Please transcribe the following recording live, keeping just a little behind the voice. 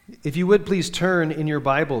If you would please turn in your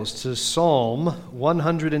Bibles to Psalm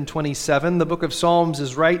 127. The book of Psalms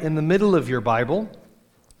is right in the middle of your Bible.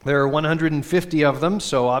 There are 150 of them,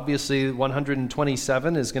 so obviously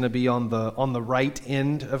 127 is going to be on the right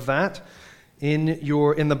end of that.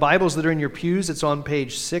 In the Bibles that are in your pews, it's on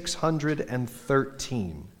page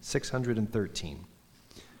 613. 613.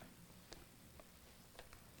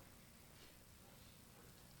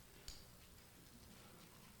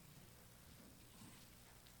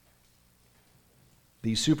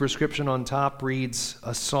 The superscription on top reads,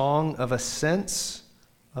 "A Song of Ascents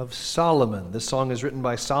of Solomon." This song is written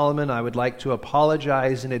by Solomon. I would like to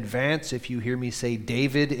apologize in advance if you hear me say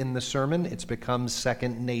David in the sermon. It's become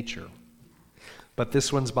second nature. But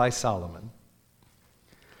this one's by Solomon.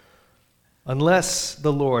 Unless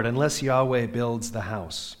Yahweh builds the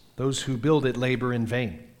house, those who build it labor in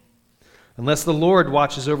vain. Unless the Lord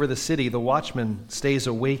watches over the city, the watchman stays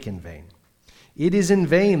awake in vain. It is in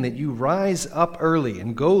vain that you rise up early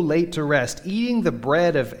and go late to rest, eating the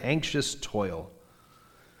bread of anxious toil,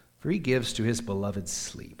 for he gives to his beloved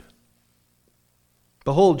sleep.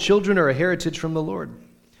 Behold, children are a heritage from the Lord.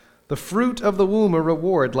 The fruit of the womb a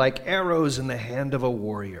reward, like arrows in the hand of a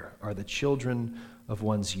warrior, are the children of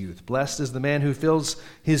one's youth. Blessed is the man who fills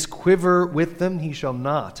his quiver with them. He shall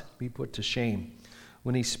not be put to shame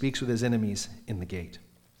when he speaks with his enemies in the gate.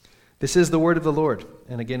 This is the word of the Lord,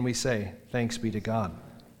 and again we say, thanks be to God.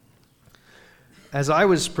 As I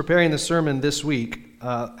was preparing the sermon this week,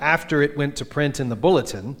 after it went to print in the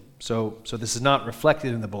bulletin, so this is not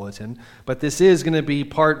reflected in the bulletin, but this is going to be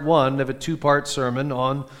part one of a two-part sermon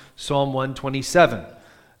on Psalm 127.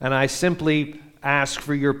 And I simply ask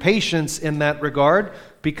for your patience in that regard,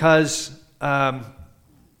 because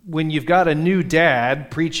when you've got a new dad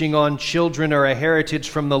preaching on children are a heritage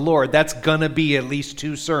from the Lord, that's going to be at least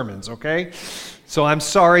two sermons, okay? So I'm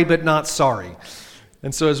sorry, but not sorry.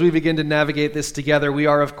 And so as we begin to navigate this together, we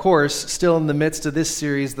are, of course, still in the midst of this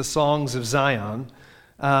series, The Songs of Zion.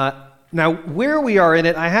 Now, where we are in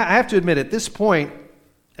it, I have to admit, at this point,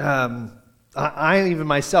 I even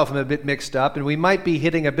myself am a bit mixed up, and we might be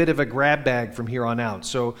hitting a bit of a grab bag from here on out.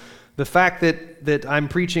 So the fact that I'm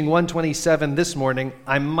preaching 127 this morning,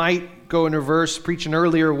 I might go in reverse, preach an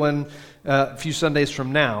earlier one a few Sundays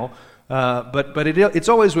from now, but it's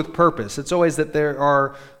always with purpose. It's always that there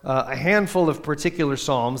are a handful of particular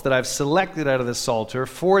psalms that I've selected out of the Psalter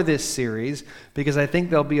for this series because I think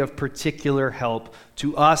they'll be of particular help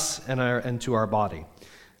to us and to our body.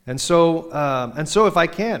 And so if I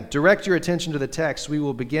can, direct your attention to the text, we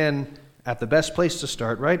will begin at the best place to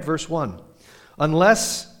start, right? Verse 1.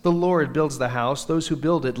 Unless the Lord builds the house, those who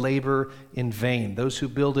build it labor in vain. Those who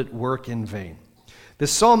build it work in vain.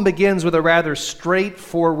 This psalm begins with a rather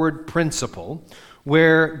straightforward principle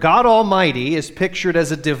where God Almighty is pictured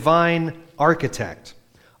as a divine architect.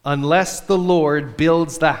 Unless the Lord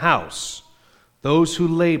builds the house, those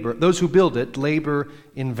who build it labor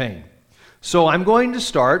in vain. So I'm going to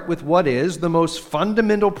start with what is the most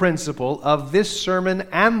fundamental principle of this sermon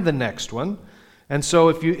and the next one. And so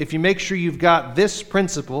if you make sure you've got this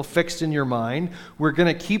principle fixed in your mind, we're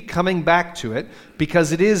going to keep coming back to it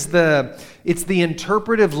because it's the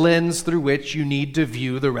interpretive lens through which you need to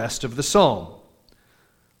view the rest of the psalm.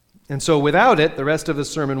 And so without it, the rest of the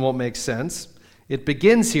sermon won't make sense. It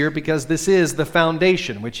begins here because this is the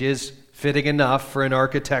foundation, which is fitting enough for an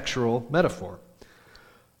architectural metaphor.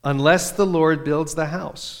 Unless the Lord builds the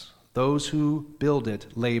house, those who build it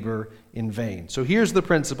labor in vain. So here's the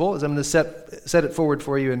principle, as I'm going to set it forward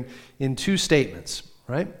for you in two statements,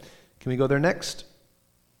 right? Can we go there next?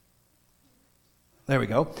 There we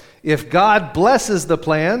go. If God blesses the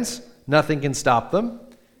plans, nothing can stop them.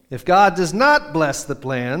 If God does not bless the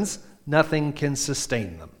plans, nothing can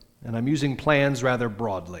sustain them. And I'm using plans rather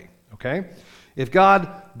broadly, okay? If God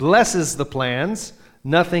blesses the plans,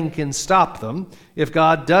 nothing can stop them. If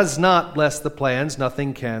God does not bless the plans,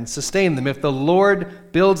 nothing can sustain them. If the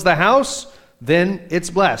Lord builds the house, then it's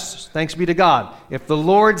blessed. Thanks be to God. If the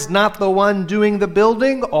Lord's not the one doing the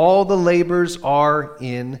building, all the labors are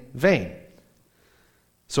in vain.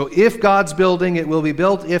 So if God's building, it will be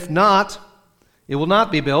built. If not, it will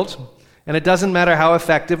not be built. And it doesn't matter how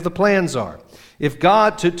effective the plans are. If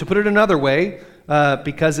God, to put it another way,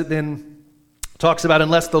 because it then talks about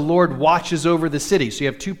unless the Lord watches over the city. So you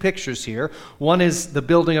have two pictures here. One is the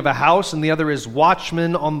building of a house, and the other is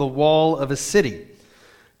watchmen on the wall of a city.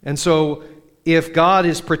 And so if God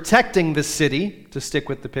is protecting the city, to stick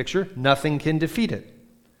with the picture, nothing can defeat it.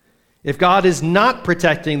 If God is not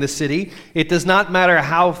protecting the city, it does not matter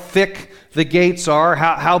how thick the gates are,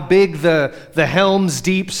 how big the Helm's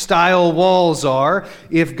Deep style walls are.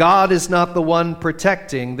 If God is not the one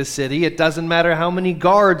protecting the city, it doesn't matter how many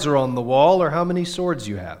guards are on the wall or how many swords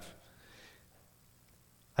you have.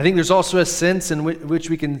 I think there's also a sense in which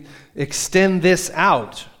we can extend this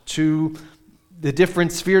out to the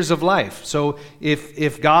different spheres of life. So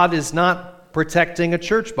if God is not protecting a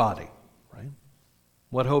church body, right,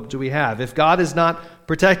 what hope do we have? If God is not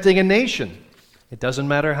protecting a nation, it doesn't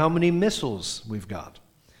matter how many missiles we've got.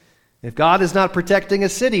 If God is not protecting a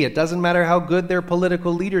city, it doesn't matter how good their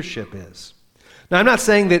political leadership is. Now, I'm not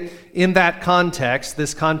saying that in that context,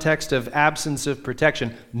 this context of absence of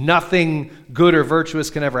protection, nothing good or virtuous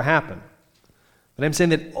can ever happen. But I'm saying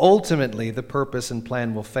that ultimately the purpose and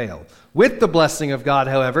plan will fail. With the blessing of God,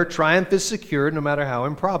 however, triumph is secured no matter how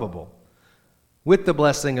improbable. With the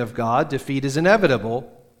blessing of God, defeat is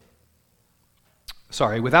inevitable.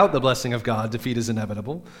 Without the blessing of God, defeat is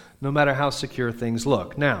inevitable, no matter how secure things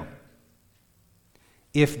look. Now,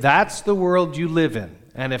 if that's the world you live in,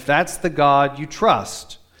 and if that's the God you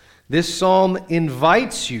trust, this psalm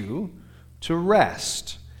invites you to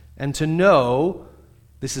rest and to know.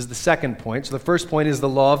 This is the second point. So the first point is the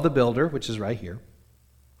law of the builder, which is right here.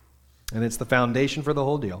 And it's the foundation for the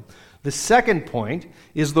whole deal. The second point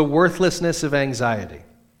is the worthlessness of anxiety.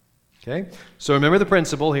 Okay? So remember the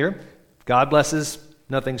principle here. If God blesses,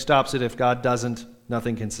 nothing stops it. If God doesn't,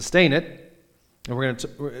 nothing can sustain it. And we're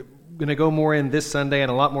going to go more in this Sunday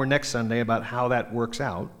and a lot more next Sunday about how that works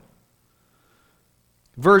out.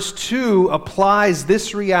 Verse 2 applies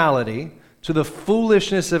this reality to the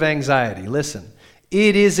foolishness of anxiety. Listen.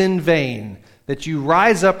 It is in vain that you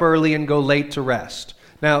rise up early and go late to rest.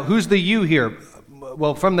 Now, who's the you here?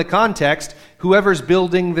 Well, from the context, whoever's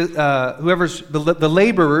building the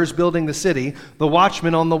laborers building the city, the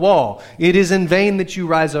watchmen on the wall. It is in vain that you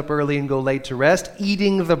rise up early and go late to rest,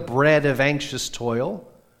 eating the bread of anxious toil,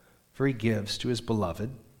 for he gives to his beloved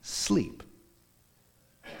sleep.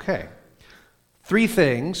 Okay. 3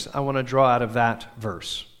 things I want to draw out of that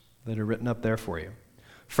verse that are written up there for you.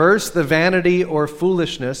 First, the vanity or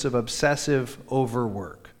foolishness of obsessive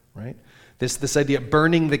overwork, right? This idea of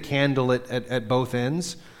burning the candle at both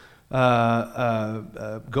ends, instead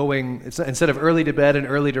of early to bed and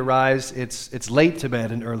early to rise, it's late to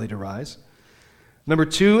bed and early to rise. Number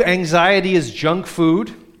 2, anxiety is junk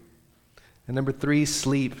food. And number 3,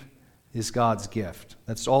 sleep is God's gift.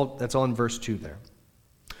 That's all in verse 2 there.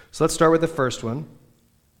 So let's start with the first one.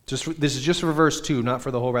 This is just for verse 2, not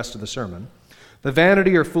for the whole rest of the sermon. The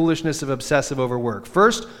vanity or foolishness of obsessive overwork.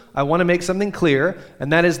 First, I want to make something clear,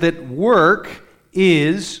 and that is that work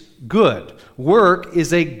is good. Work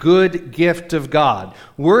is a good gift of God.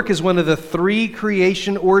 Work is one of the 3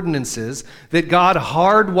 creation ordinances that God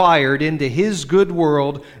hardwired into his good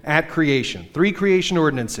world at creation. 3 creation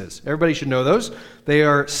ordinances. Everybody should know those. They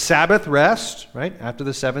are Sabbath rest, right? After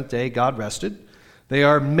the 7th day, God rested. They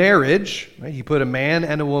are marriage, right? He put a man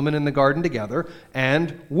and a woman in the garden together,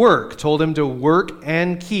 and work, told him to work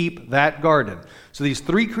and keep that garden. So these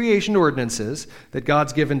 3 creation ordinances that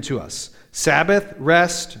God's given to us: Sabbath,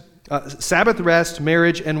 rest,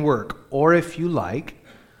 marriage, and work. Or if you like,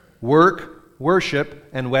 work, worship,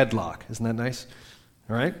 and wedlock. Isn't that nice?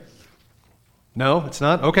 All right? No, it's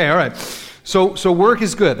not? Okay, all right. So work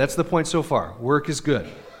is good. That's the point so far. Work is good.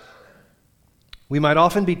 We might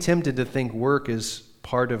often be tempted to think work is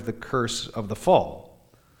part of the curse of the fall,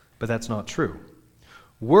 but that's not true.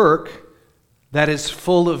 Work that is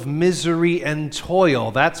full of misery and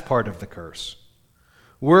toil, that's part of the curse.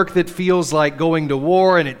 Work that feels like going to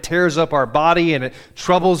war and it tears up our body and it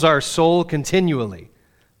troubles our soul continually,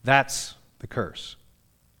 that's the curse.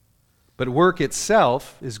 But work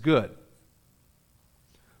itself is good.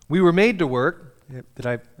 We were made to work.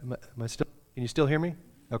 Can you still hear me?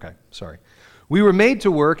 Okay, sorry. We were made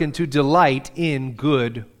to work and to delight in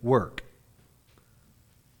good work.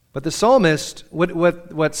 But the psalmist,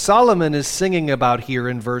 what Solomon is singing about here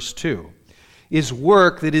in verse 2, is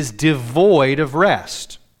work that is devoid of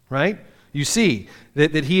rest, right? You see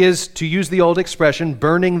that he is, to use the old expression,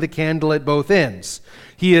 burning the candle at both ends.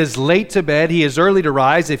 He is late to bed, he is early to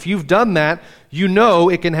rise. If you've done that, you know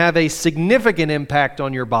it can have a significant impact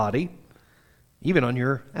on your body, even on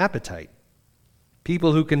your appetite.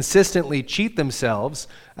 People who consistently cheat themselves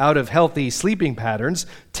out of healthy sleeping patterns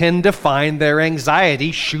tend to find their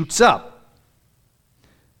anxiety shoots up.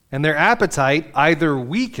 And their appetite either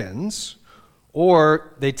weakens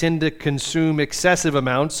or they tend to consume excessive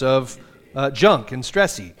amounts of junk and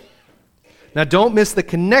stress eat. Now, don't miss the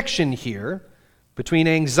connection here between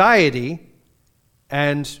anxiety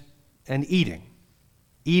and eating.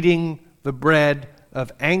 eating the bread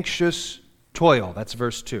of anxious toil. That's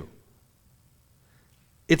verse 2.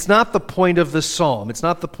 It's not the point of the psalm. It's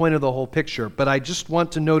not the point of the whole picture, but I just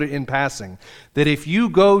want to note it in passing that if you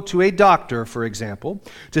go to a doctor, for example,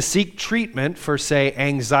 to seek treatment for, say,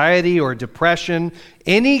 anxiety or depression,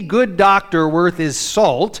 any good doctor worth his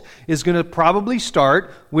salt is going to probably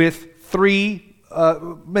start with three,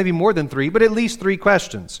 maybe more than three, but at least three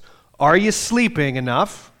questions. Are you sleeping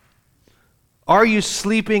enough? Are you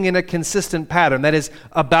sleeping in a consistent pattern? That is,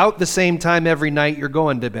 about the same time every night you're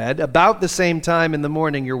going to bed, about the same time in the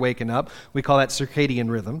morning you're waking up. We call that circadian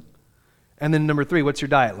rhythm. And then number 3, what's your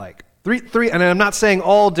diet like? Three, and I'm not saying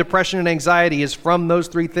all depression and anxiety is from those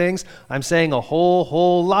 3 things. I'm saying a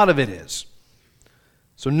whole lot of it is.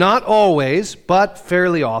 So not always, but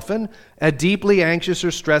fairly often, a deeply anxious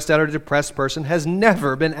or stressed out or depressed person has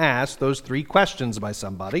never been asked those 3 questions by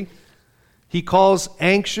somebody. He calls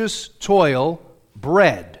anxious toil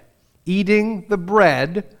bread, eating the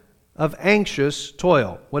bread of anxious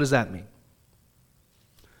toil. What does that mean?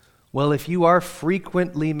 Well, if you are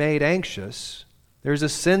frequently made anxious, there's a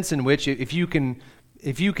sense in which if we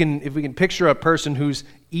can picture a person who's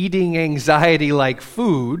eating anxiety like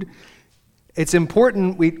food, it's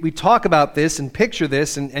important we talk about this and picture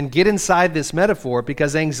this and get inside this metaphor,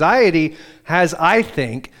 because anxiety has, I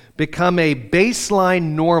think, become a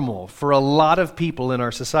baseline normal for a lot of people in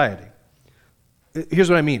our society. Here's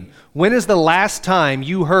what I mean. When is the last time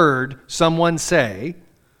you heard someone say,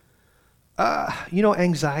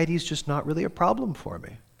 anxiety is just not really a problem for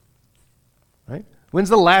me? Right? When's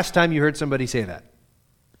the last time you heard somebody say that?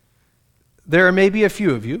 There are maybe a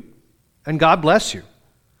few of you, and God bless you.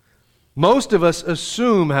 Most of us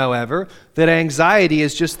assume, however, that anxiety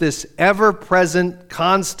is just this ever-present,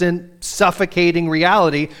 constant, suffocating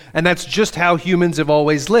reality, and that's just how humans have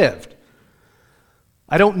always lived.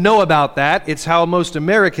 I don't know about that. It's how most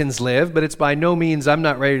Americans live, but it's by no means, I'm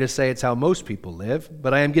not ready to say it's how most people live,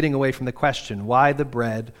 but I am getting away from the question, why the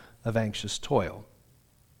bread of anxious toil?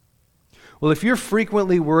 Well, if you're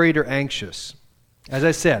frequently worried or anxious, as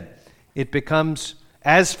I said, it becomes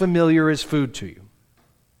as familiar as food to you.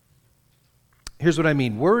 Here's what I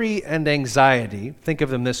mean. Worry and anxiety, think of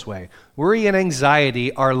them this way. Worry and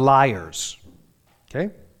anxiety are liars.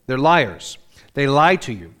 Okay? They're liars. They lie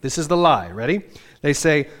to you. This is the lie. Ready? They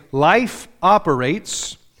say, life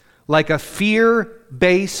operates like a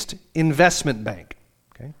fear-based investment bank.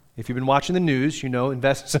 Okay? If you've been watching the news, you know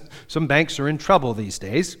some banks are in trouble these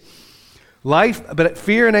days. But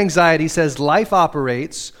fear and anxiety says life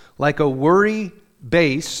operates like a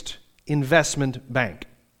worry-based investment bank.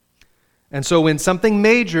 And so when something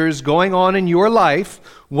major is going on in your life,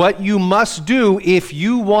 what you must do if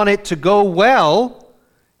you want it to go well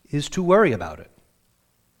is to worry about it.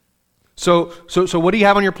 So what do you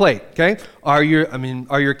have on your plate? Okay? Are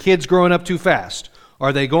your kids growing up too fast?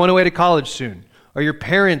 Are they going away to college soon? Are your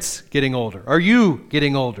parents getting older? Are you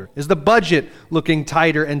getting older? Is the budget looking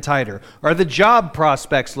tighter and tighter? Are the job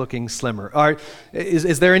prospects looking slimmer?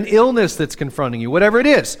 Is there an illness that's confronting you? Whatever it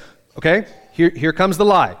is, okay? Here comes the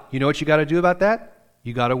lie. You know what you got to do about that?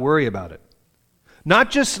 You got to worry about it.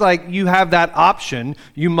 Not just like you have that option.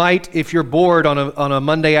 You might, if you're bored on a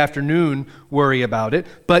Monday afternoon, worry about it.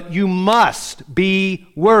 But you must be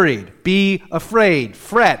worried, be afraid,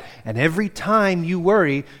 fret. And every time you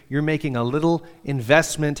worry, you're making a little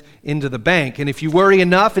investment into the bank. And if you worry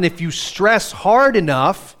enough, and if you stress hard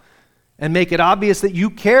enough, and make it obvious that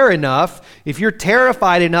you care enough, if you're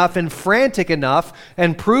terrified enough and frantic enough,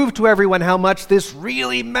 and prove to everyone how much this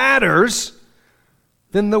really matters,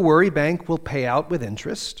 then the worry bank will pay out with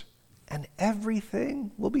interest, and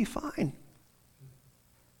everything will be fine.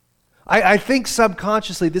 I think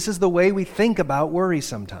subconsciously this is the way we think about worry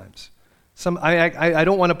sometimes. I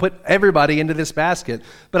don't want to put everybody into this basket,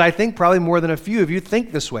 but I think probably more than a few of you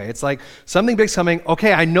think this way. It's like something big's coming,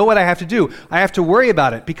 okay, I know what I have to do. I have to worry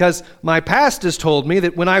about it because my past has told me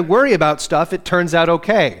that when I worry about stuff, it turns out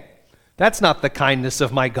okay. That's not the kindness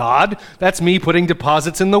of my God. That's me putting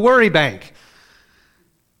deposits in the worry bank.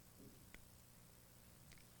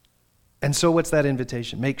 And so what's that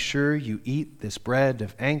invitation? Make sure you eat this bread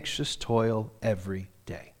of anxious toil every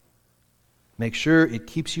day. Make sure it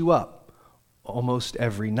keeps you up almost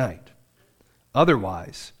every night.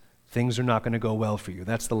 Otherwise, things are not going to go well for you.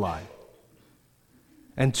 That's the lie.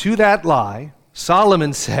 And to that lie,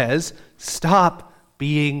 Solomon says, stop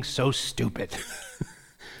being so stupid.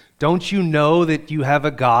 Don't you know that you have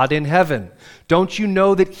a God in heaven? Don't you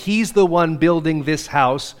know that He's the one building this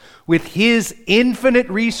house with His infinite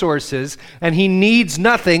resources, and He needs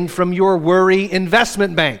nothing from your worry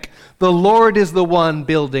investment bank? The Lord is the one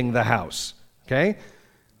building the house. Okay?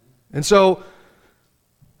 And so,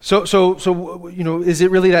 So, is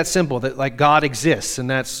it really that simple that like God exists and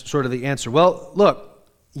that's sort of the answer? Well, look,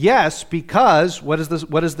 yes, because what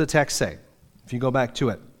does the text say? If you go back to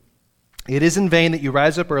it. It is in vain that you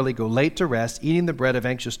rise up early, go late to rest, eating the bread of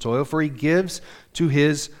anxious toil, for he gives to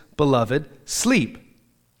his beloved sleep.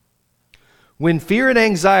 When fear and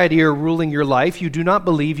anxiety are ruling your life, you do not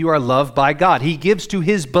believe you are loved by God. He gives to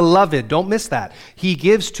his beloved. Don't miss that. He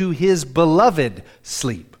gives to his beloved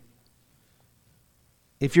sleep.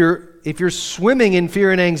 If you're swimming in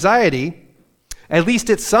fear and anxiety, at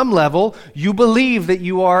least at some level, you believe that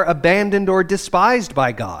you are abandoned or despised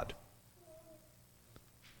by God.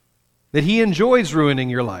 That he enjoys ruining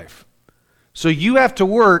your life. So you have to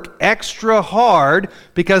work extra hard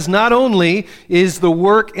because not only is the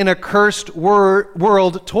work in a cursed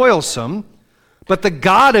world toilsome, but the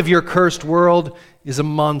God of your cursed world is a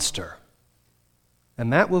monster.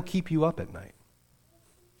 And that will keep you up at night.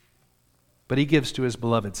 But he gives to his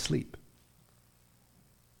beloved sleep.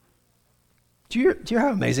 Do you hear how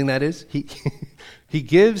amazing that is? He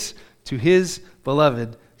gives to his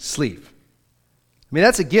beloved sleep. I mean,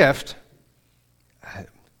 that's a gift.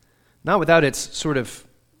 Not without its sort of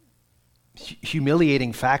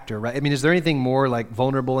humiliating factor, right? I mean, is there anything more like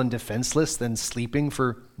vulnerable and defenseless than sleeping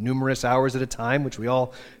for numerous hours at a time, which we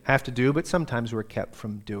all have to do, but sometimes we're kept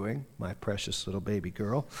from doing, my precious little baby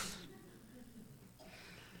girl?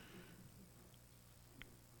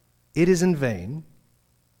 It is in vain,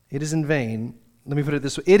 let me put it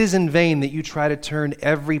this way, it is in vain that you try to turn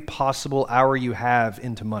every possible hour you have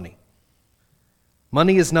into money.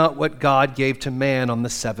 Money is not what God gave to man on the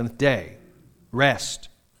seventh day. Rest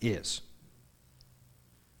is.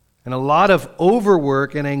 And a lot of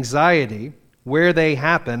overwork and anxiety, where they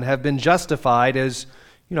happen, have been justified as,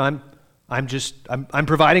 I'm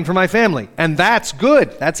providing for my family. And that's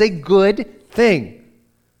good. That's a good thing.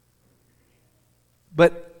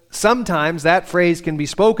 But sometimes that phrase can be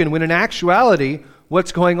spoken when in actuality,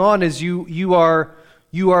 what's going on is you are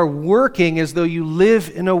working as though you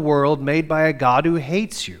live in a world made by a God who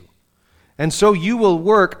hates you. And so you will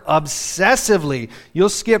work obsessively. You'll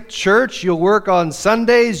skip church, you'll work on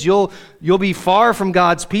Sundays, you'll be far from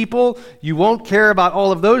God's people. You won't care about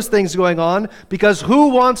all of those things going on because who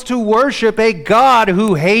wants to worship a God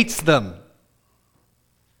who hates them?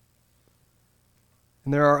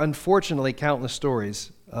 And there are unfortunately countless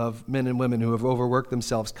stories of men and women who have overworked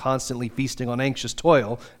themselves constantly feasting on anxious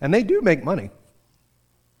toil, and they do make money.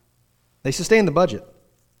 They sustain the budget,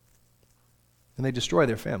 and they destroy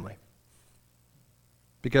their family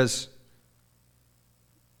because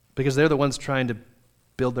they're the ones trying to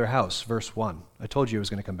build their house, verse 1. I told you I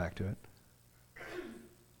was going to come back to it.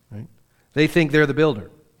 Right? They think they're the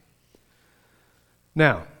builder.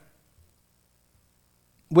 Now,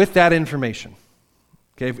 with that information,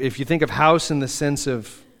 okay, if you think of house in the sense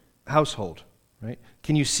of household, right?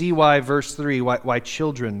 Can you see why verse 3, why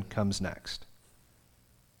children comes next?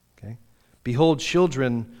 Behold,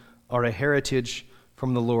 children are a heritage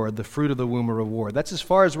from the Lord, the fruit of the womb a reward. That's as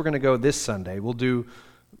far as we're going to go this Sunday. We'll do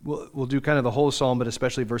kind of the whole psalm, but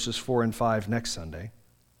especially verses 4 and 5 next Sunday.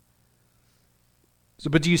 So,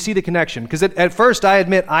 but do you see the connection? Because at first I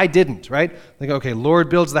admit I didn't, right? Like, okay, Lord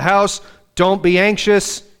builds the house, don't be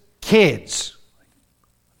anxious, kids.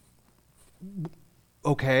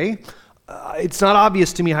 Okay, it's not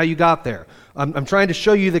obvious to me how you got there. I'm trying to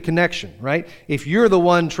show you the connection, right? If you're the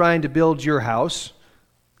one trying to build your house,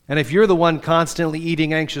 and if you're the one constantly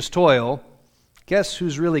eating anxious toil, guess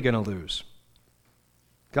who's really going to lose?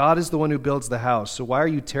 God is the one who builds the house, so why are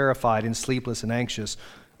you terrified and sleepless and anxious?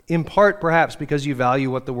 In part, perhaps, because you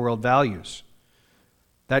value what the world values.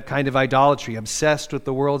 That kind of idolatry, obsessed with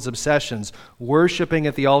the world's obsessions, worshiping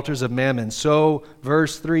at the altars of mammon. So,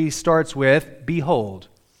 verse 3 starts with, behold.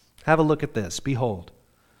 Have a look at this. Behold.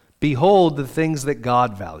 Behold the things that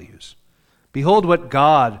God values. Behold what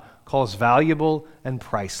God calls valuable and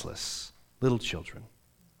priceless. Little children.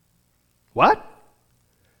 What?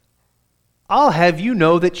 I'll have you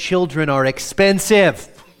know that children are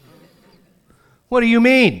expensive. What do you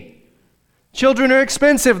mean? Children are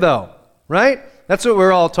expensive though, right? That's what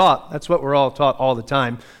we're all taught. That's what we're all taught all the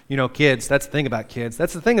time. Kids, that's the thing about kids.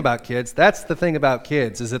 That's the thing about kids. That's the thing about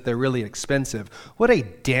kids, is that they're really expensive. What a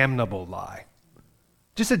damnable lie.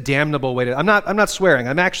 Just a damnable way to... I'm not swearing.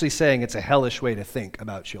 I'm actually saying it's a hellish way to think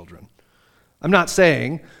about children. I'm not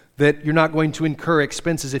saying that you're not going to incur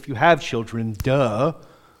expenses if you have children, duh.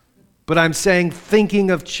 But I'm saying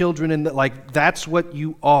thinking of children in that's what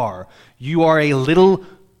you are. You are a little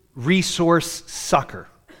resource sucker.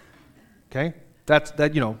 Okay?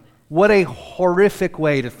 What a horrific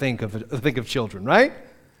way to think of children, right?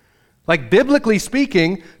 Like biblically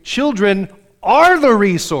speaking, children are the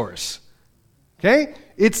resource. Okay?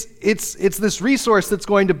 It's this resource that's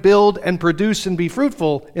going to build and produce and be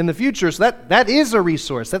fruitful in the future. So that is a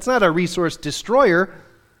resource. That's not a resource destroyer.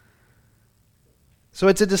 So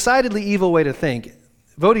it's a decidedly evil way to think.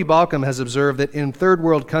 Vodi Balcom has observed that in third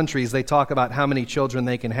world countries, they talk about how many children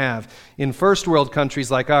they can have. In first world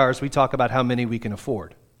countries like ours, we talk about how many we can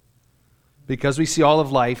afford. Because we see all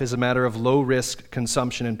of life as a matter of low-risk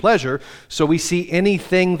consumption and pleasure, so we see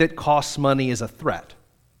anything that costs money as a threat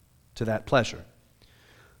to that pleasure.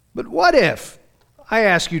 But what if, I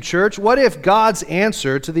ask you, church, what if God's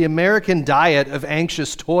answer to the American diet of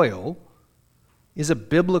anxious toil is a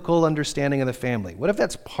biblical understanding of the family? What if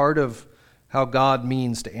that's part of how God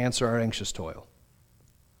means to answer our anxious toil?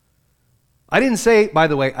 I didn't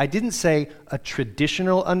say a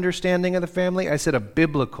traditional understanding of the family. I said a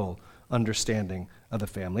biblical understanding of the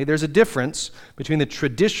family. There's a difference between the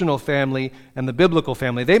traditional family and the biblical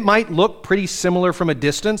family. They might look pretty similar from a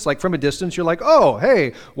distance. Like from a distance, you're like, oh,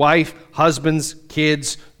 hey, wife, husbands,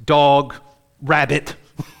 kids, dog, rabbit,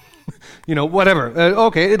 whatever.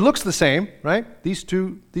 Okay, it looks the same, right? These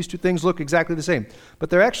two things look exactly the same, but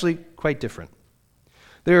they're actually quite different.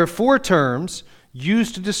 There are 4 terms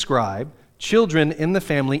used to describe children in the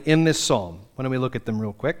family in this psalm. Why don't we look at them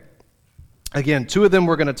real quick? Again, 2 of them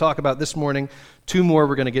we're going to talk about this morning. 2 more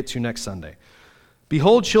we're going to get to next Sunday.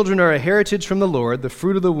 Behold, children are a heritage from the Lord, the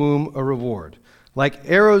fruit of the womb a reward. Like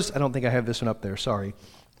arrows, I don't think I have this one up there, sorry.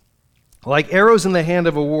 Like arrows in the hand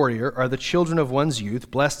of a warrior are the children of one's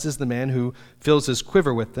youth. Blessed is the man who fills his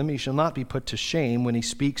quiver with them. He shall not be put to shame when he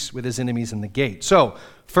speaks with his enemies in the gate. So,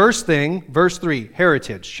 first thing, verse 3,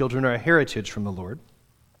 heritage. Children are a heritage from the Lord.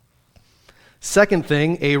 Second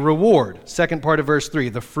thing, a reward. Second part of verse 3,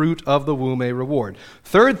 the fruit of the womb, a reward.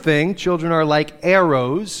 Third thing, children are like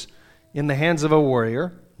arrows in the hands of a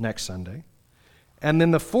warrior, next Sunday. And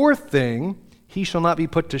then the fourth thing, he shall not be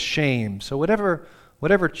put to shame. So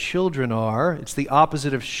whatever children are, it's the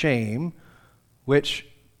opposite of shame, which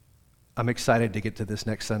I'm excited to get to this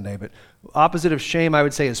next Sunday, but opposite of shame, I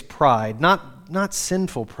would say, is pride. Not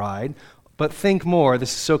sinful pride, but think more.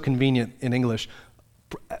 This is so convenient in English.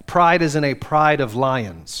 Pride is in a pride of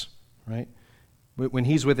lions, right? When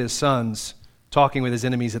he's with his sons, talking with his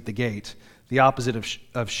enemies at the gate, the opposite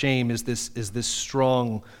of shame is this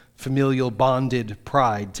strong, familial, bonded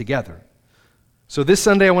pride together. So this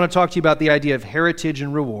Sunday, I want to talk to you about the idea of heritage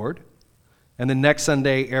and reward, and then next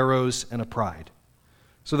Sunday, arrows and a pride.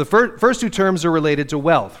 So the first 2 terms are related to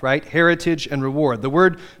wealth, right? Heritage and reward. The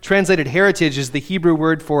word translated heritage is the Hebrew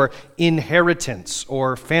word for inheritance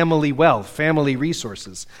or family wealth, family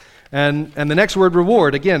resources. And the next word,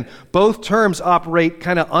 reward, again, both terms operate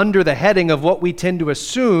kind of under the heading of what we tend to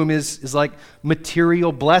assume is like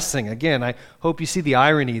material blessing. Again, I hope you see the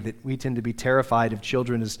irony that we tend to be terrified of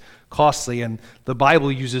children as costly, and the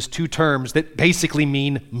Bible uses 2 terms that basically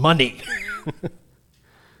mean money.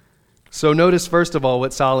 So notice, first of all,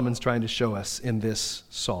 what Solomon's trying to show us in this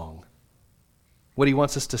song. What he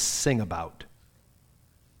wants us to sing about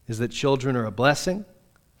is that children are a blessing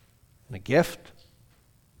and a gift,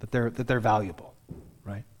 that they're valuable,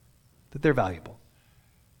 right? That they're valuable.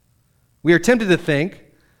 We are tempted to think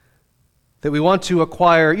that we want to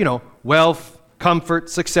acquire, wealth, comfort,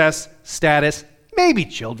 success, status, maybe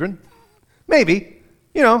children, maybe,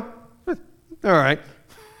 all right.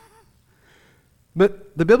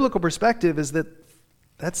 But the biblical perspective is that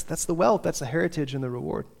that's the wealth, that's the heritage and the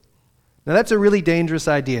reward. Now that's a really dangerous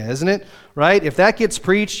idea, isn't it? Right? If that gets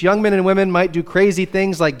preached, young men and women might do crazy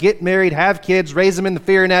things like get married, have kids, raise them in the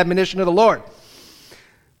fear and admonition of the Lord.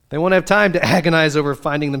 They won't have time to agonize over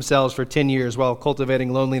finding themselves for 10 years while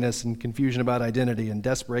cultivating loneliness and confusion about identity and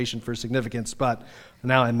desperation for significance, but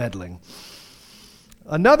now I'm meddling.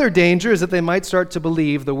 Another danger is that they might start to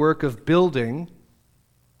believe the work of building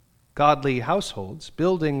godly households,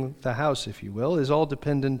 building the house, if you will, is all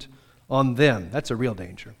dependent on them. That's a real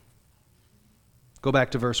danger. Go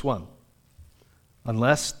back to verse 1.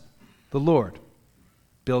 Unless the Lord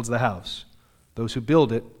builds the house, those who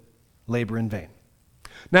build it labor in vain.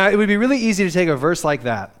 Now, it would be really easy to take a verse like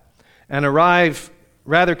that and arrive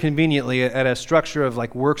rather conveniently at a structure of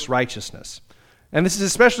like works righteousness. And this is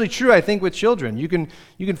especially true, I think, with children. You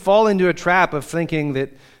can fall into a trap of thinking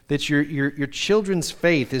that your children's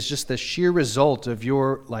faith is just the sheer result of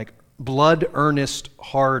your like blood earnest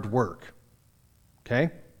hard work.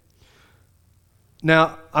 Okay?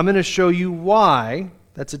 Now, I'm going to show you why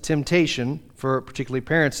that's a temptation for particularly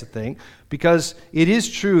parents to think, because it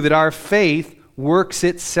is true that our faith works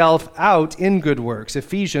itself out in good works.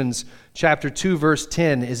 Ephesians chapter 2 verse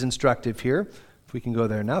 10 is instructive here. If we can go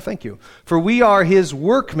there now, thank you. For we are his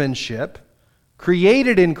workmanship,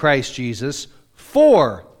 created in Christ Jesus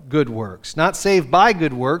for good works. Not saved by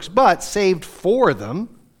good works, but saved for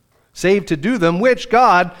them, saved to do them, which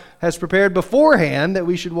God has prepared beforehand that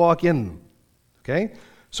we should walk in them. Okay?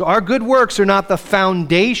 So our good works are not the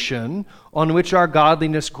foundation on which our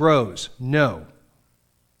godliness grows. No.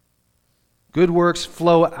 Good works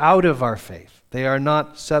flow out of our faith. They are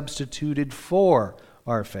not substituted for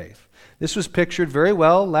our faith. This was pictured very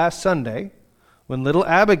well last Sunday when little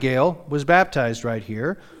Abigail was baptized right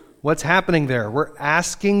here. What's happening there? We're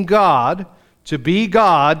asking God to be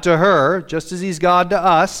God to her, just as He's God to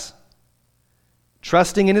us,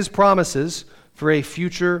 trusting in His promises for a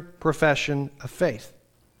future profession of faith.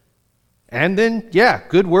 And then,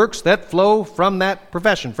 good works that flow from that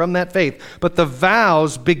profession, from that faith. But the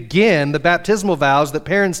vows begin, the baptismal vows that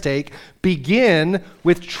parents take, begin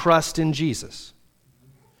with trust in Jesus.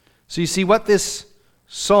 So you see what this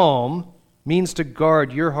psalm means to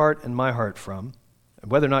guard your heart and my heart from,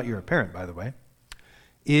 whether or not you're a parent, by the way,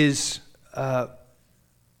 is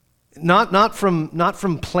not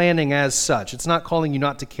from planning as such. It's not calling you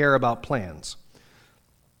not to care about plans.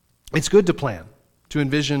 It's good to plan, to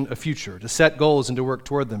envision a future, to set goals and to work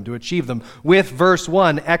toward them, to achieve them, with verse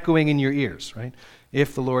 1 echoing in your ears, right?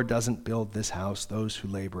 If the Lord doesn't build this house, those who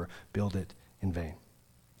labor build it in vain.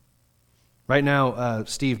 Right now,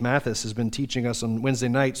 Steve Mathis has been teaching us on Wednesday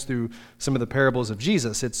nights through some of the parables of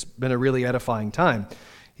Jesus. It's been a really edifying time.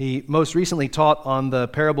 He most recently taught on the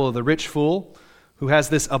parable of the rich fool who has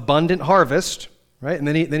this abundant harvest, right? And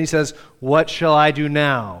then he says, what shall I do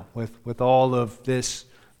now with all of this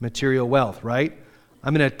material wealth, right?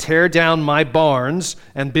 I'm going to tear down my barns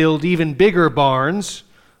and build even bigger barns,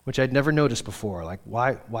 which I'd never noticed before. Like,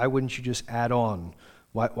 why wouldn't you just add on?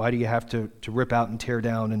 Why do you have to rip out and tear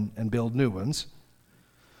down and build new ones?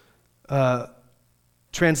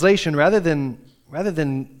 Translation, rather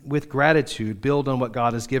than with gratitude build on what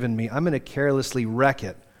God has given me, I'm going to carelessly wreck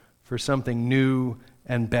it for something new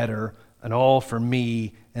and better, and all for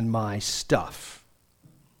me and my stuff.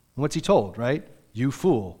 And what's he told, right? You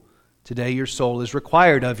fool. Today your soul is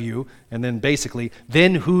required of you. And then basically,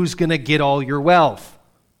 then who's going to get all your wealth?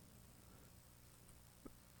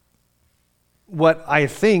 What I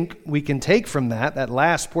think we can take from that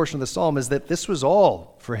last portion of the psalm, is that this was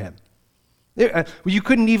all for him. You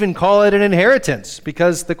couldn't even call it an inheritance,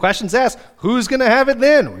 because the question's asked, who's going to have it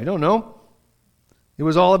then? We don't know. It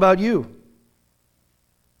was all about you.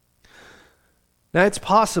 Now, it's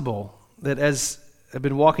possible that as I've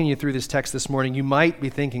been walking you through this text this morning, you might be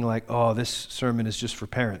thinking like, oh, this sermon is just for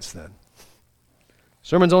parents then.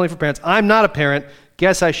 Sermon's only for parents. I'm not a parent.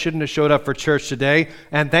 Guess I shouldn't have showed up for church today.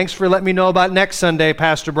 And thanks for letting me know about next Sunday,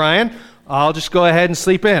 Pastor Brian. I'll just go ahead and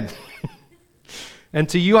sleep in. And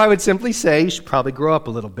to you, I would simply say, you should probably grow up a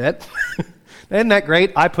little bit. Isn't that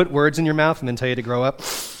great? I put words in your mouth and then tell you to grow up.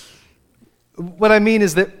 What I mean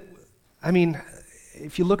is that,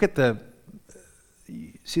 if you look at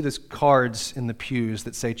you see those cards in the pews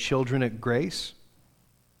that say Children at Grace?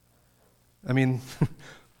 I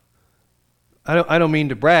don't mean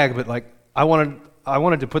to brag, but like I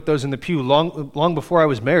wanted to put those in the pew long before I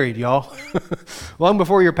was married, y'all. Long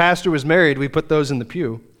before your pastor was married, we put those in the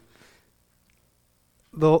pew.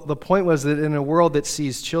 The point was that in a world that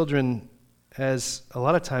sees children as a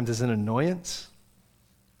lot of times as an annoyance,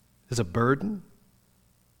 as a burden,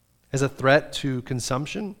 as a threat to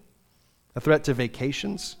consumption, a threat to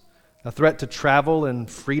vacations, a threat to travel and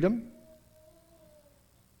freedom,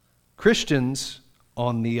 Christians,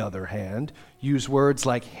 on the other hand, use words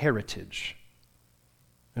like heritage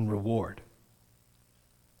and reward.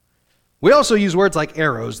 We also use words like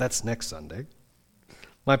arrows. That's next Sunday.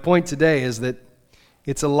 My point today is that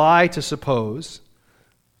it's a lie to suppose,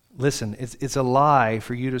 listen, it's a lie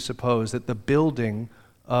for you to suppose that the building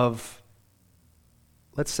of,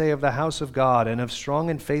 let's say, of the house of God and of strong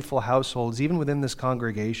and faithful households, even within this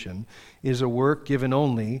congregation, is a work given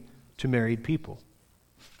only to married people.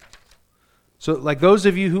 So like those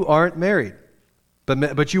of you who aren't married,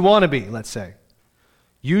 but you want to be, let's say,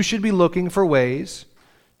 you should be looking for ways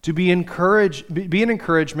to be an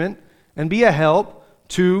encouragement and be a help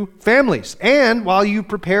to families, and while you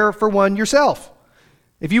prepare for one yourself.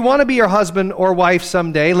 If you want to be your husband or wife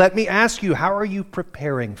someday, let me ask you, how are you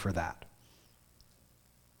preparing for that?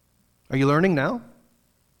 Are you learning now?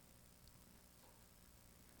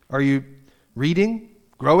 Are you reading,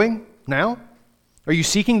 growing now? Are you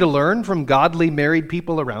seeking to learn from godly married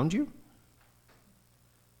people around you?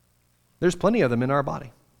 There's plenty of them in our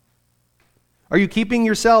body. Are you keeping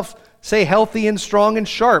yourself, say, healthy and strong and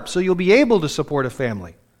sharp so you'll be able to support a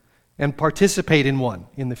family and participate in one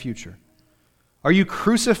in the future? Are you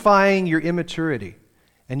crucifying your immaturity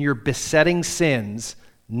and your besetting sins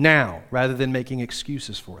now rather than making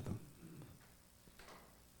excuses for them.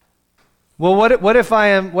 Well, what if I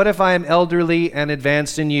am elderly and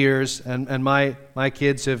advanced in years and my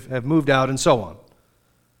kids have moved out and so on?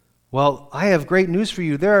 Well, I have great news for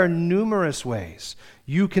you. There are numerous ways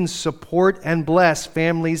you can support and bless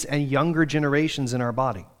families and younger generations in our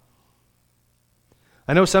body.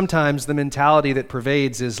 I know sometimes the mentality that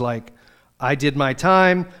pervades is like, I did my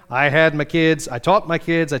time, I had my kids, I taught my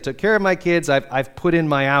kids, I took care of my kids, I've put in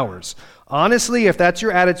my hours. Honestly, if that's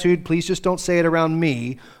your attitude, please just don't say it around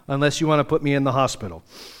me unless you want to put me in the hospital.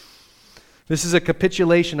 This is a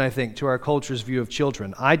capitulation, I think, to our culture's view of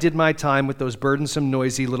children. I did my time with those burdensome,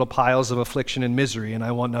 noisy little piles of affliction and misery, and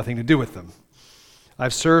I want nothing to do with them.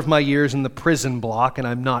 I've served my years in the prison block, and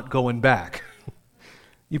I'm not going back.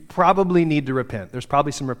 You probably need to repent. There's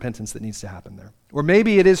probably some repentance that needs to happen there. Or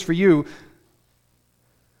maybe it is for you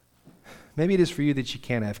that you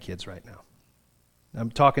can't have kids right now. I'm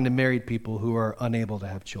talking to married people who are unable to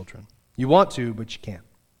have children. You want to, but you can't.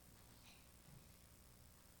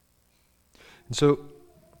 And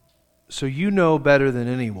so you know better than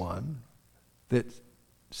anyone that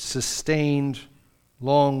sustained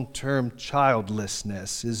long-term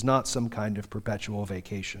childlessness is not some kind of perpetual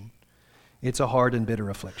vacation. It's a hard and bitter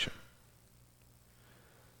affliction.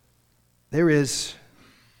 There is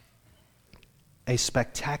a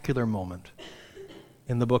spectacular moment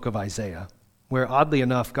in the book of Isaiah where, oddly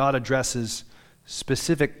enough, God addresses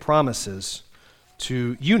specific promises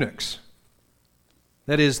to eunuchs.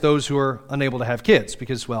 That is, those who are unable to have kids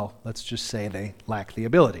because, well, let's just say they lack the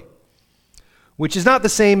ability. Which is not the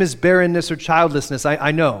same as barrenness or childlessness,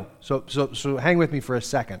 I know. So hang with me for a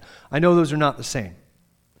second. I know those are not the same.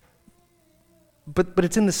 But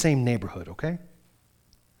it's in the same neighborhood, okay?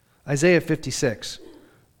 Isaiah 56,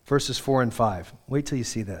 verses 4 and 5. Wait till you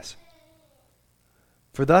see this.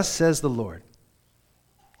 For thus says the Lord,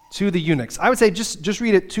 to the eunuchs. I would say just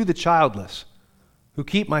read it, to the childless, who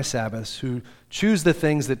keep my Sabbaths, who choose the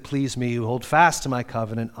things that please me, who hold fast to my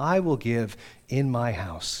covenant, I will give in my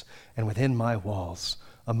house and within my walls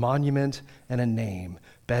a monument and a name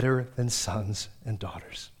better than sons and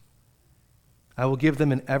daughters. I will give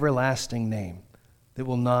them an everlasting name that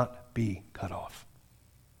will not be cut off.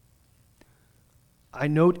 I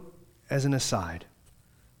note as an aside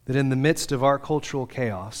that in the midst of our cultural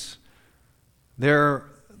chaos, there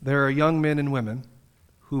are young men and women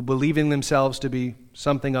who, believing themselves to be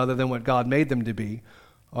something other than what God made them to be,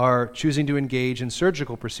 are choosing to engage in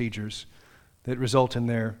surgical procedures that result in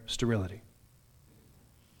their sterility.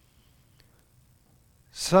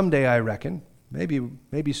 Someday, I reckon,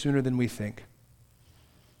 maybe sooner than we think,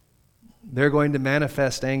 they're going to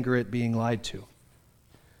manifest anger at being lied to.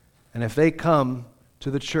 And if they come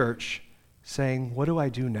to the church saying, what do I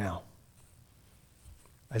do now?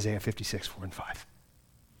 Isaiah 56, 4 and 5.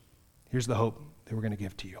 Here's the hope that we're going to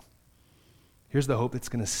give to you. Here's the hope that's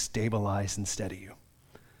going to stabilize and steady you.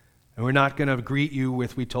 And we're not going to greet you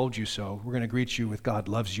with, we told you so. We're going to greet you with, God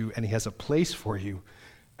loves you, and he has a place for you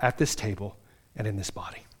at this table and in this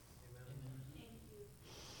body.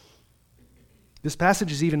 This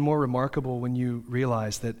passage is even more remarkable when you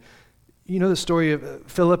realize that, you know the story of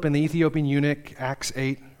Philip and the Ethiopian eunuch, Acts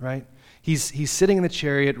 8, right? He's sitting in the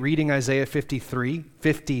chariot reading Isaiah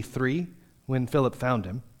 53 when Philip found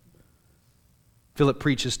him. Philip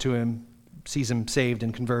preaches to him, sees him saved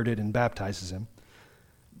and converted, and baptizes him.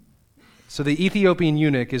 So the Ethiopian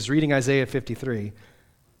eunuch is reading Isaiah 53.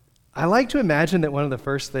 I like to imagine that one of the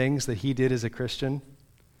first things that he did as a Christian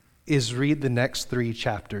is read the next 3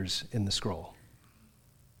 chapters in the scroll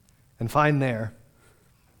and find there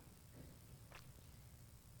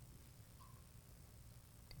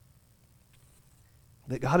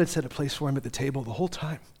that God had set a place for him at the table the whole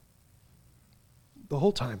time. The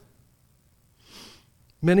whole time.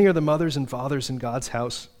 Many are the mothers and fathers in God's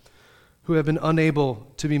house who have been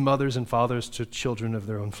unable to be mothers and fathers to children of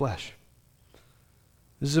their own flesh.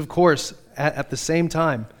 This is, of course, at the same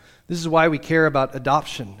time, this is why we care about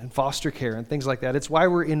adoption and foster care and things like that. It's why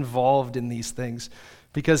we're involved in these things.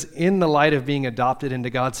 Because in the light of being adopted into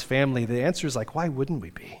God's family, the answer is like, why wouldn't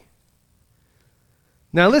we be?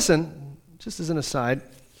 Now listen, just as an aside,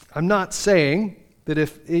 I'm not saying that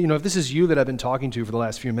if this is you that I've been talking to for the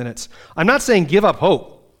last few minutes, I'm not saying give up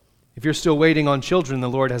hope if you're still waiting on children the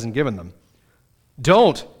Lord hasn't given them.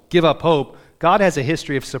 Don't give up hope. God has a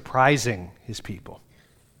history of surprising his people.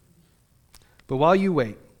 But while you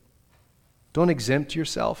wait, don't exempt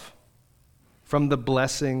yourself from the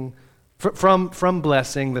blessing, from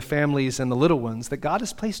blessing the families and the little ones that God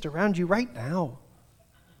has placed around you right now.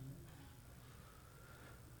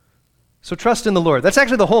 So trust in the Lord. That's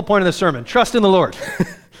actually the whole point of the sermon. Trust in the Lord.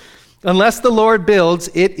 Unless the Lord builds,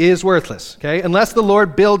 it is worthless. Okay? Unless the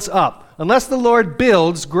Lord builds up. Unless the Lord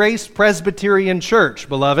builds Grace Presbyterian Church,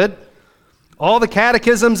 beloved. All the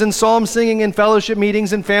catechisms and psalm singing and fellowship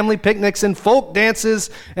meetings and family picnics and folk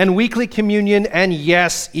dances and weekly communion and,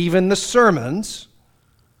 yes, even the sermons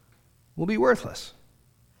will be worthless.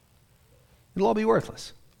 It'll all be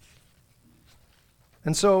worthless.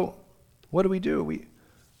 And so, what do?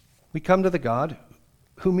 We come to the God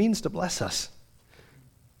who means to bless us.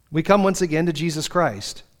 We come once again to Jesus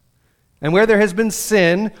Christ. And where there has been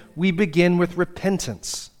sin, we begin with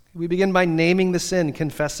repentance. We begin by naming the sin,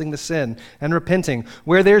 confessing the sin, and repenting.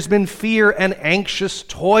 Where there's been fear and anxious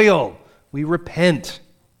toil, we repent.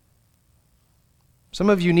 Some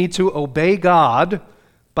of you need to obey God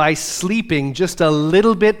by sleeping just a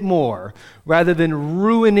little bit more rather than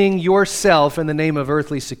ruining yourself in the name of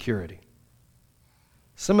earthly security.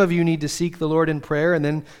 Some of you need to seek the Lord in prayer and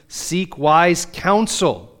then seek wise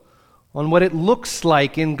counsel on what it looks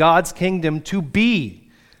like in God's kingdom to be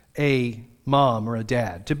a mom or a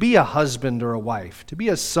dad, to be a husband or a wife, to be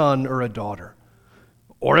a son or a daughter,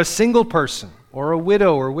 or a single person, or a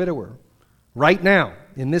widow or widower, right now,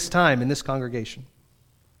 in this time, in this congregation.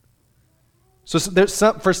 So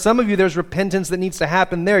for some of you, there's repentance that needs to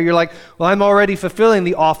happen there. You're like, well, I'm already fulfilling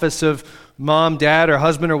the office of mom, dad, or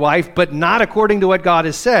husband or wife, but not according to what God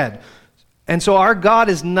has said. And so our God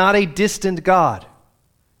is not a distant God.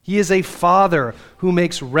 He is a father who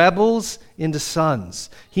makes rebels into sons.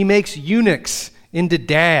 He makes eunuchs into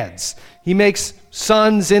dads. He makes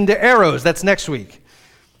sons into arrows. That's next week.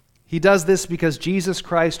 He does this because Jesus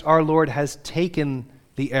Christ, our Lord, has taken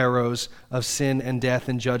the arrows of sin and death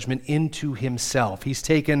and judgment into himself. He's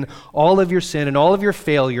taken all of your sin and all of your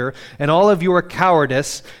failure and all of your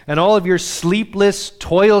cowardice and all of your sleepless,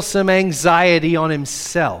 toilsome anxiety on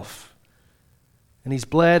himself. And he's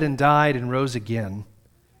bled and died and rose again.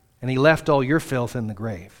 And he left all your filth in the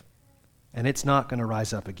grave. And it's not going to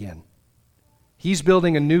rise up again. He's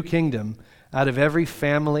building a new kingdom out of every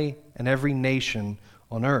family and every nation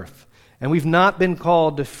on earth. And we've not been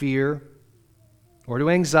called to fear or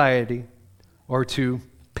to anxiety or to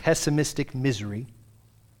pessimistic misery.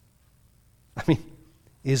 I mean,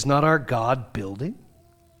 is not our God building?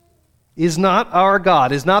 Is not our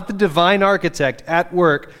God, is not the divine architect at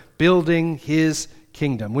work building his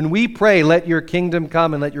kingdom? When we pray, let your kingdom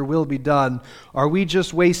come and let your will be done, are we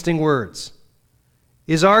just wasting words?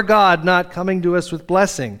 Is our God not coming to us with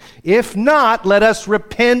blessing? If not, let us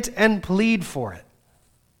repent and plead for it.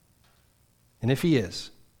 And if he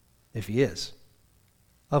is,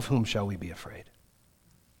 of whom shall we be afraid?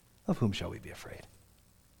 Of whom shall we be afraid?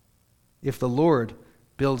 If the Lord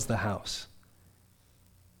builds the house,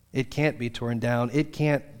 it can't be torn down, it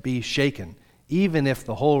can't be shaken, even if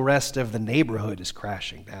the whole rest of the neighborhood is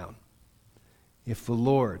crashing down. If the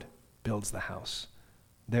Lord builds the house,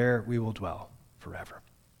 there we will dwell forever.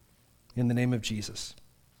 In the name of Jesus,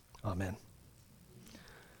 amen.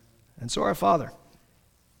 And so our Father,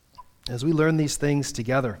 as we learn these things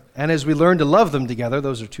together, and as we learn to love them together,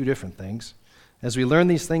 those are two different things. As we learn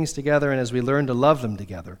these things together and as we learn to love them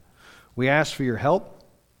together, we ask for your help.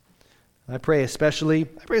 I pray especially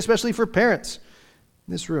for parents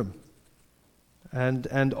in this room.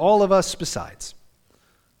 And all of us besides,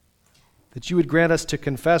 that you would grant us to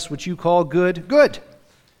confess what you call good, good,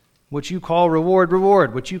 what you call reward,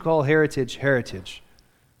 reward, what you call heritage, heritage,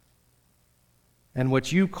 and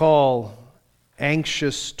what you call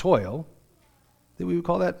anxious toil, that we would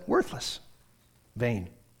call that worthless, vain.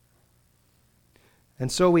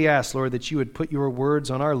 And so we ask, Lord, that you would put your words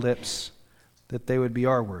on our lips, that they would be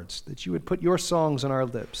our words, that you would put your songs on our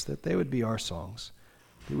lips, that they would be our songs,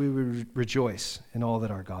 that we would rejoice in all that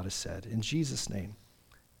our God has said. In Jesus' name,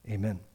 amen.